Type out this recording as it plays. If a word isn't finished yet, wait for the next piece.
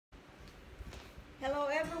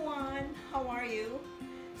you?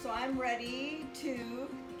 So I'm ready to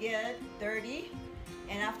get dirty,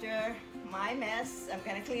 and after my mess I'm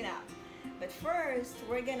gonna clean up. But first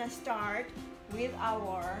we're gonna start with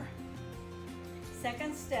our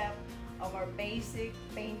second step of our basic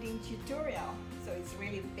painting tutorial. So it's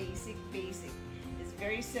really basic. It's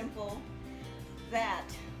very simple. That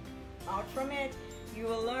out from it you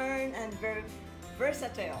will learn and very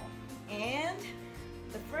versatile. And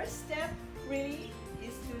the first step really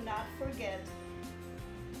is to not forget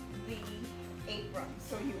the apron,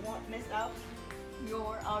 so you won't mess up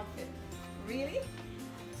your outfit. Really?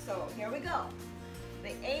 So here we go.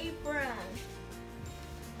 The apron,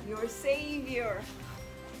 your savior,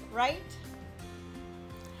 right?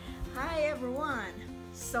 Hi everyone.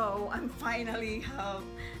 So I'm finally have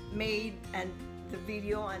made the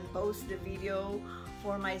video and post the video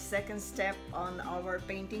for my second step on our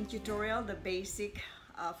painting tutorial, the basic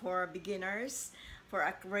for beginners for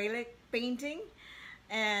acrylic painting.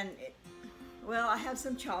 And well, I have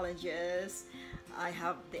some challenges. I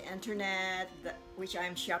have the internet, which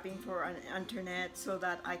I'm shopping for on the internet so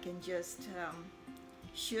that I can just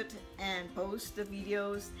shoot and post the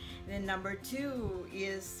videos. And then number two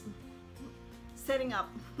is setting up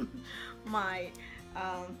my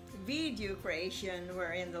video creation,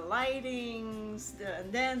 wherein the lightings,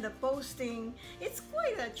 and then the posting. It's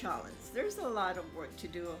quite a challenge. There's a lot of work to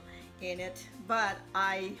do in it, but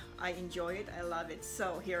I enjoy it. I love it.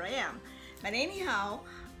 So here I am. But anyhow,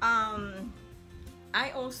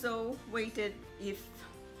 I also waited if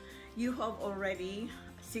you have already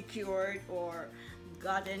secured or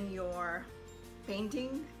gotten your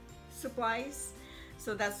painting supplies.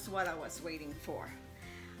 So that's what I was waiting for.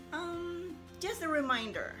 Just a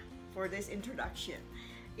reminder for this introduction.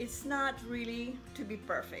 It's not really to be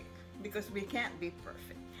perfect, because we can't be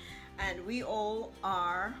perfect. And we all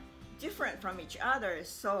are different from each other.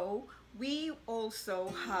 So we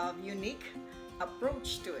also have unique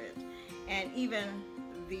approach to it. And even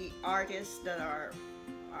the artists that are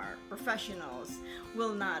professionals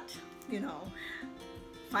will not,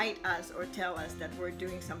 fight us or tell us that we're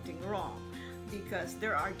doing something wrong, because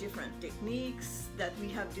there are different techniques that we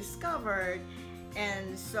have discovered,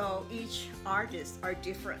 and so each artist are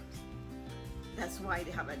different. That's why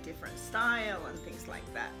they have a different style and things like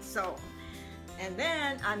that. So, and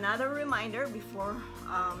then another reminder before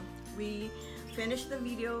we finish the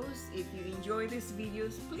videos, if you enjoy these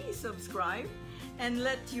videos, please subscribe and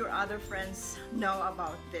let your other friends know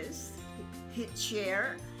about this. Hit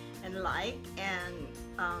share and like, and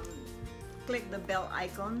click the bell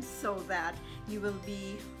icon so that you will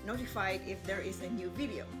be notified if there is a new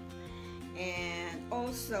video. And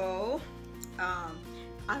also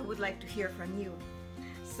I would like to hear from you,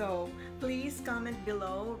 so please comment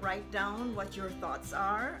below, write down what your thoughts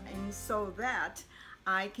are, and so that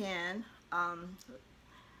I can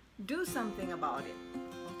do something about it.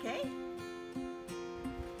 Okay,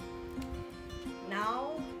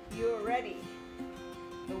 now you're ready.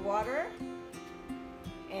 The water,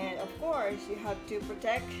 and of course you have to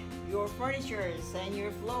protect your furniture and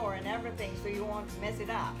your floor and everything, so you won't mess it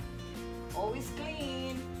up. Always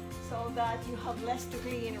clean so that you have less to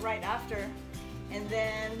clean right after. And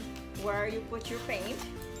then where you put your paint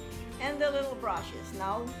and the little brushes.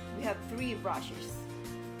 Now we have 3 brushes,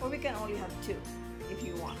 or we can only have 2 if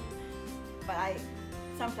you want, but I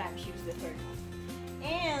sometimes use the 3rd one.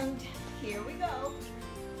 And here we go,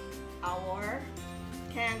 our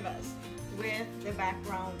canvas with the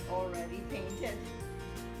background already painted,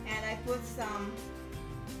 and I put some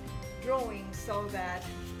drawings so that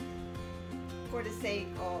for the sake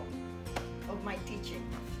of my teaching.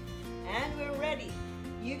 And we're ready.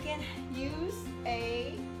 You can use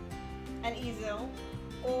an easel,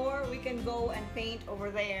 or we can go and paint over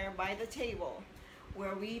there by the table,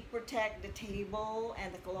 where we protect the table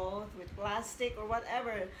and the cloth with plastic or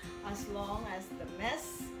whatever, as long as the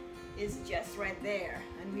mess is just right there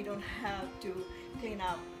and we don't have to clean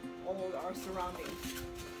up all our surroundings.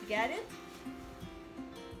 Get it?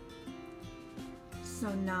 So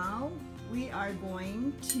now we are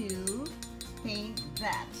going to paint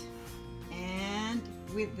that, and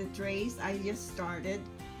with the trace I just started,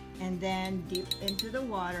 and then dip into the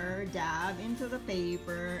water, dab into the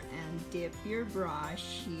paper, and dip your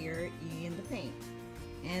brush here in the paint,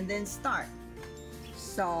 and then start.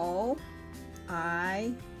 So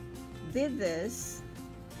I did this.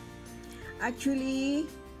 Actually,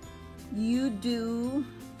 you do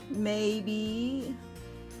maybe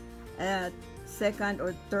a 2nd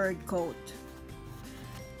or 3rd coat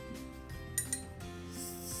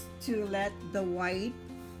to let the white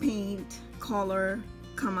paint color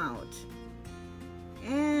come out.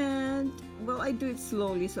 And well, I I do it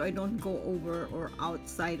slowly so I don't go over or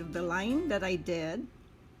outside of the line that I did.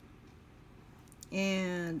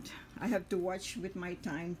 And I have to watch with my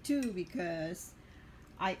time too, because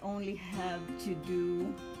I only have to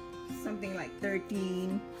do something like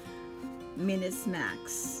 13 minutes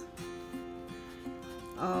max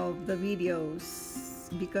of the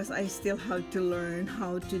videos, because I still have to learn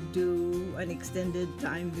how to do an extended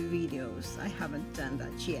time videos. I haven't done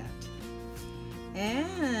that yet.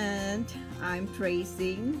 And I'm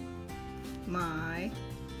painting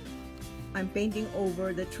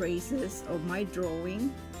over the traces of my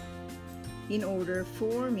drawing in order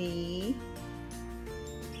for me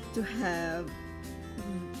to have,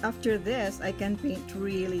 after this I can paint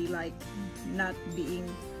really, like, not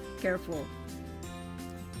being careful,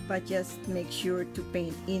 but just make sure to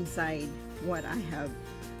paint inside what I have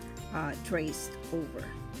traced over.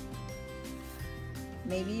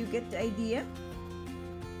 Maybe you get the idea.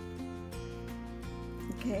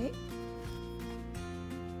 Okay,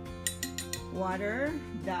 water,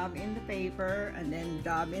 dab in the paper, and then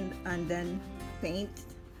dab in, and then paint.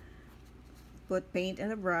 Put paint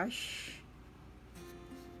in a brush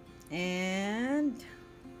and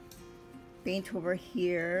paint over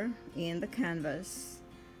here in the canvas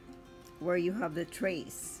where you have the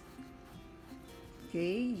trace.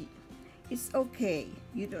 Okay, it's okay.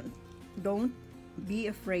 You don't be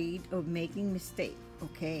afraid of making mistake.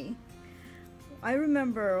 Okay, I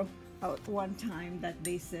remember one time that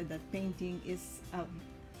they said that painting is a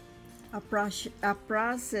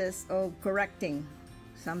process of correcting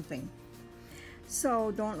something. So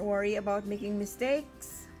don't worry about making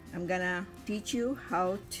mistakes. I'm gonna teach you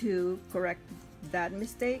how to correct that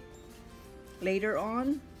mistake later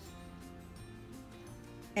on.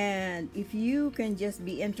 And if you can just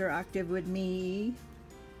be interactive with me,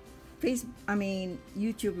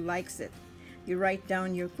 YouTube likes it. You write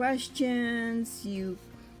down your questions, you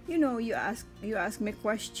ask me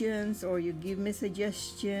questions, or you give me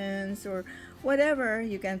suggestions or whatever.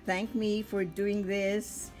 You can thank me for doing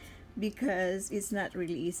this, because it's not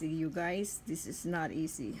really easy, you guys. This is not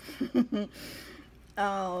easy.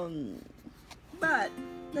 But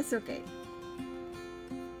that's okay.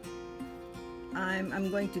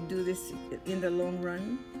 I'm going to do this in the long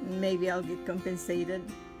run. Maybe I'll get compensated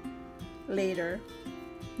later,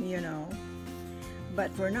 but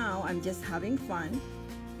for now I'm just having fun.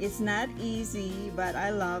 It's not easy, but I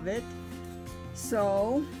love it,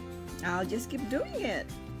 so I'll just keep doing it.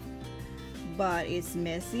 But it's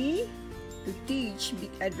messy to teach.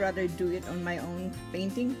 I'd rather do it on my own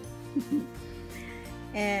painting.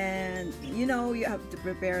 And you have to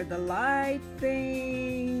prepare the light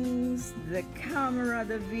things, the camera,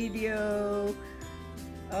 the video.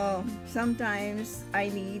 Sometimes I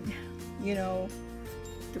need to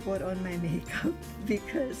put on my makeup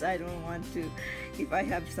because I don't want to. If I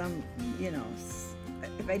have some,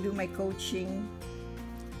 if I do my coaching,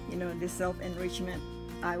 the self-enrichment,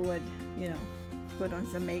 I would, put on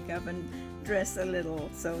some makeup and dress a little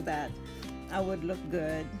so that I would look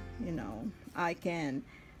good. I can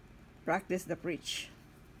practice the preach,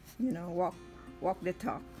 walk the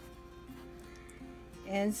talk.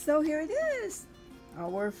 And so here it is,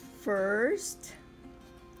 our first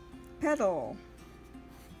petal.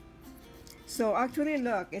 So actually,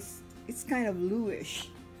 look, it's kind of bluish,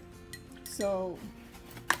 so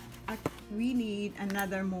we need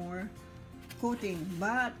another more coating,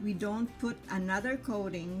 but we don't put another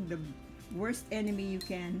coating. The worst enemy you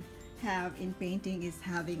can have in painting is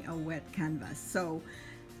having a wet canvas. So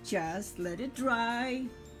just let it dry,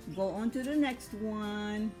 go on to the next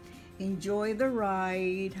one, enjoy the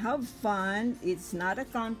ride, have fun. It's not a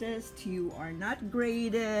contest, you are not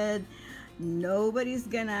graded, nobody's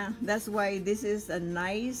gonna. That's why this is a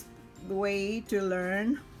nice way to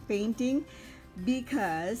learn painting,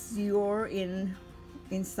 because you're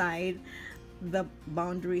inside the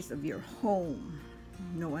boundaries of your home.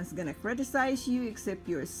 No one's gonna criticize you except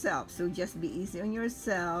yourself, so just be easy on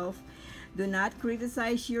yourself. Do not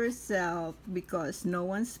criticize yourself, because no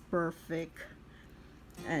one's perfect,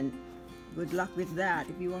 and good luck with that.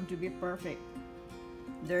 If you want to be perfect,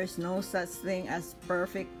 there's no such thing as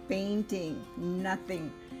perfect painting.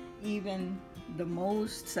 Nothing. Even the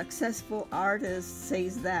most successful artist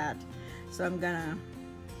says that. So I'm gonna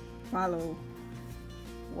follow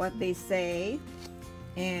what they say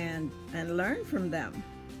and learn from them.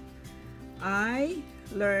 I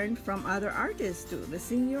learned from other artists too, the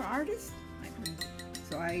senior artists.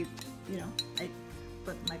 So I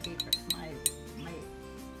put my paper, my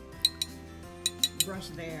brush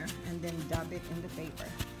there, and then dab it in the paper,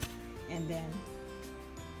 and then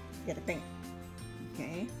get a paint.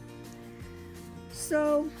 Okay.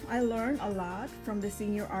 So I learned a lot from the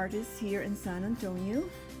senior artists here in San Antonio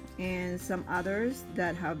and some others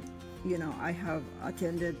that have, I have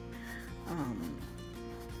attended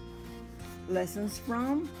lessons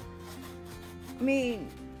from. I mean,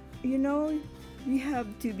 we have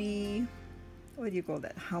to be, what do you call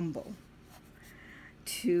that, humble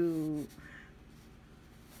to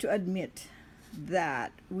admit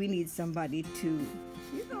that we need somebody to,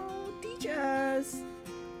 teach us,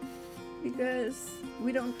 because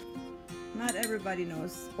not everybody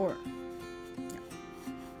knows, or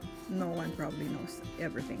no one probably knows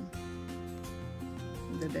everything.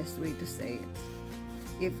 The best way to say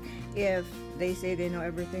it. If they say they know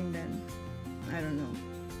everything, then I don't know.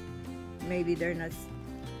 Maybe they're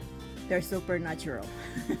supernatural.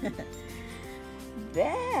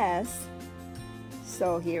 Yes.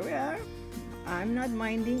 So here we are. I'm not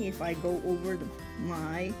minding if I go over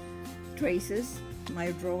my traces,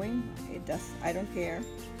 my drawing. I don't care.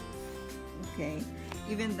 Okay.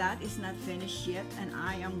 Even that is not finished yet, and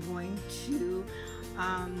I am going to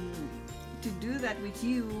do that with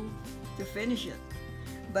you to finish it.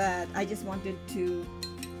 But I just wanted to,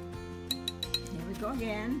 here we go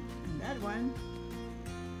again, and that one.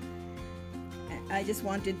 I just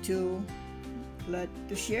wanted to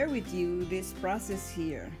share with you this process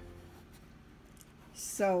here.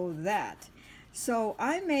 So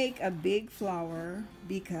I make a big flower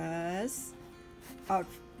because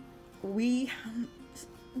we,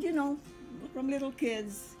 from little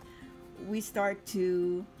kids, we start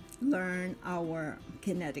to learn our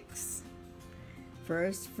kinetics.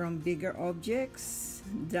 First from bigger objects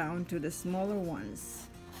down to the smaller ones.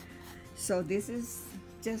 So this is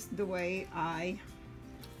just the way I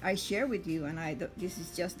share with you, and this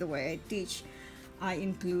is just the way I teach. I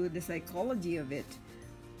include the psychology of it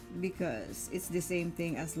because it's the same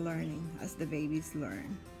thing as learning, as the babies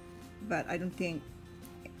learn. But I don't think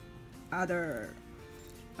other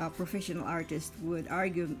professional artists would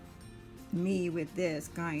argue me with this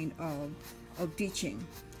kind of teaching,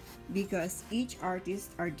 because each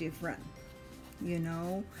artist are different.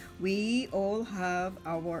 We all have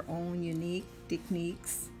our own unique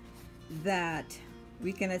techniques that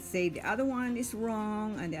we cannot say the other one is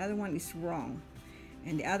wrong and the other one is wrong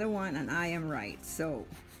and the other one and I am right. So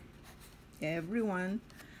everyone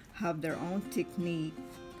have their own technique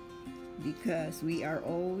because we are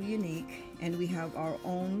all unique and we have our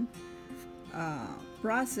own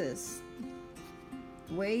process,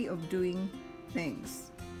 way of doing things.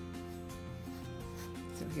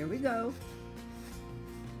 So here we go.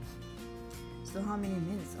 So how many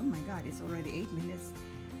minutes? Oh my God, it's already 8 minutes.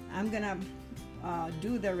 I'm gonna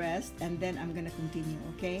do the rest and then I'm gonna continue,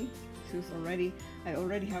 okay? So I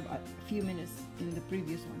already have a few minutes in the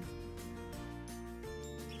previous one.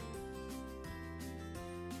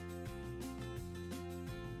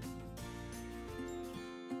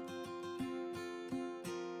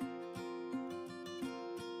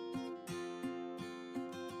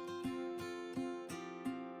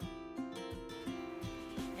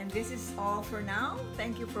 And this is all for now.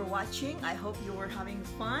 Thank you for watching. I hope you were having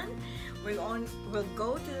fun. We'll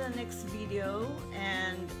go to the next video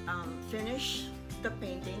and finish the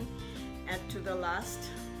painting and to the last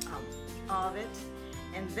of it,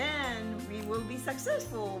 and then we will be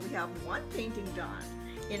successful. We have one painting done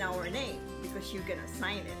in our name because you're gonna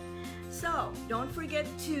sign it. So don't forget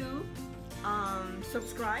to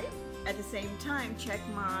subscribe. At the same time, check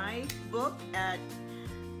my book at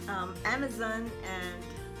Amazon and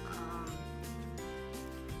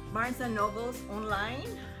Barnes & Noble's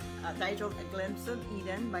online, titled A Glimpse of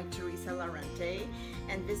Eden by Teresa Larente,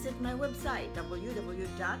 and visit my website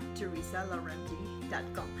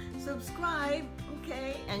www.teresalarente.com. Subscribe,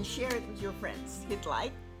 okay, and share it with your friends. Hit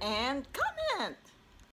like and comment.